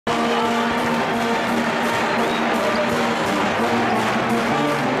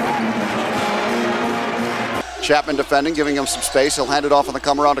Chapman defending, giving him some space. He'll hand it off on the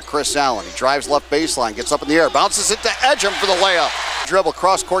come around to Chris Allen. He drives left baseline, gets up in the air, bounces it to Edgem for the layup. Dribble,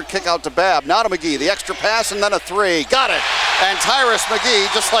 cross-court kick out to Babb. Now to McGee, the extra pass and then a three. Got it! And Tyrus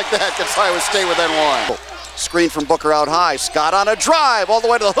McGee, just like that, gets Iowa State within one. Screen from Booker out high. Scott on a drive all the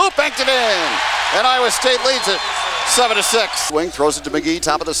way to the hoop, banked it in. And Iowa State leads it 7-6. Wing throws it to McGee,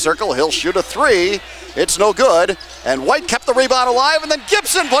 top of the circle. He'll shoot a three. It's no good. And White kept the rebound alive, and then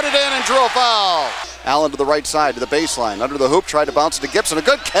Gibson put it in and drew a foul. Allen to the right side, to the baseline. Under the hoop, tried to bounce it to Gibson. A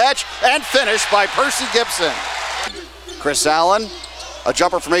good catch and finish by Percy Gibson. Chris Allen, a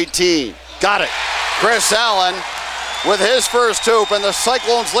jumper from 18. Got it. Chris Allen with his first hoop, and the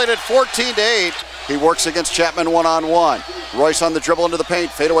Cyclones lead it 14-8. He works against Chapman one-on-one. Royce on the dribble into the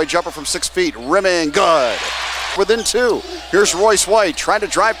paint. Fadeaway jumper from 6 feet. Rimming good. Within two. Here's Royce White trying to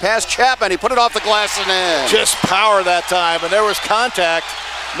drive past Chapman. He put it off the glass and in. Just power that time, and there was contact.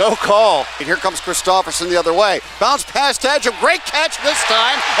 No call. And here comes Christopherson the other way. Bounce past Edgem. Great catch this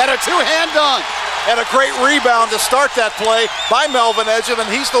time, and a two-hand dunk. And a great rebound to start that play by Melvin Edgem, and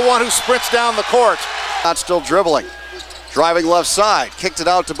he's the one who sprints down the court. Not still dribbling. Driving left side. Kicked it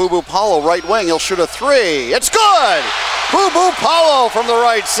out to Boo Boo Paulo, right wing. He'll shoot a three. It's good! Boo Boo Paulo from the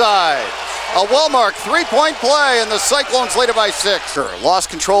right side. A well-marked three-point play, and the Cyclones lead it by 6. Lost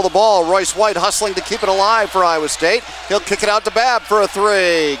control of the ball. Royce White hustling to keep it alive for Iowa State. He'll kick it out to Babb for a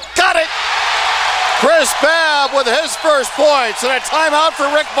three. Got it! Chris Babb with his first points, and a timeout for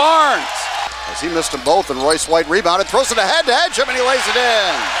Rick Barnes. As he missed them both, and Royce White rebounded, throws it ahead to Edgem, and he lays it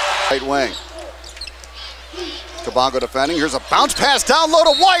in. Right wing. Kabongo defending. Here's a bounce pass down low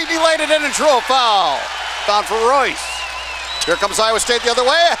to White. He laid it in and drew a foul. Foul for Royce. Here comes Iowa State the other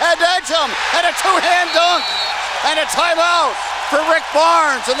way. Ahead to Edgem. And a two-hand dunk. And a timeout for Rick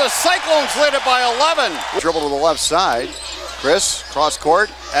Barnes. And the Cyclones lead it by 11. Dribble to the left side. Chris, cross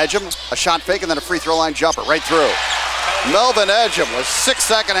court. Edgem, a shot fake, and then a free throw line jumper right through. Melvin Edgem with 6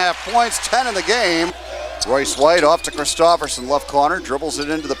 second-half points, 10 in the game. Royce White off to Christopherson, left corner, dribbles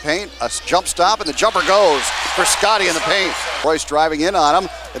it into the paint, a jump stop, and the jumper goes for Scotty in the paint. Royce driving in on him,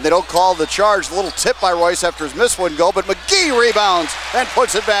 and they don't call the charge. A little tip by Royce after his miss wouldn't go, but McGee rebounds and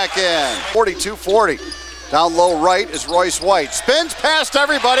puts it back in. 42-40. Down low right is Royce White. Spins past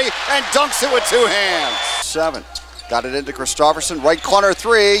everybody and dunks it with two hands. 7. Got it into Christopherson, right corner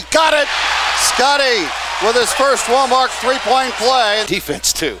three. Got it! Scotty with his first well-marked three-point play.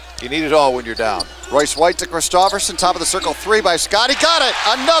 Defense, too. You need it all when you're down. Royce White to Christopherson, top of the circle, three by Scott. He got it!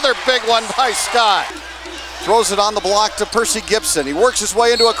 Another big one by Scott. Throws it on the block to Percy Gibson. He works his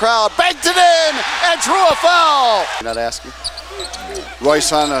way into a crowd, banked it in, and drew a foul. Not asking.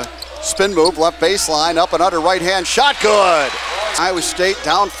 Royce on a spin move, left baseline, up and under, right hand shot, good. Iowa State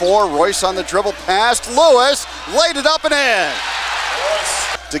down 4, Royce on the dribble, past Lewis, laid it up and in.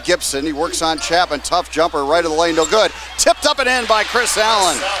 To Gibson, he works on Chapman, tough jumper, right of the lane, no good. Tipped up and in by Chris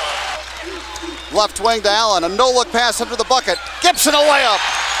Allen. Left wing to Allen, a no-look pass under the bucket. Gibson a layup.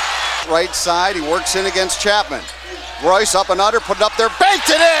 Right side, he works in against Chapman. Royce up and under, put it up there, banked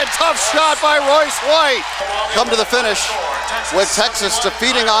it in. Tough shot by Royce White. Come to the finish with Texas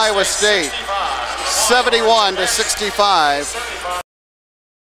defeating Iowa State 71-65.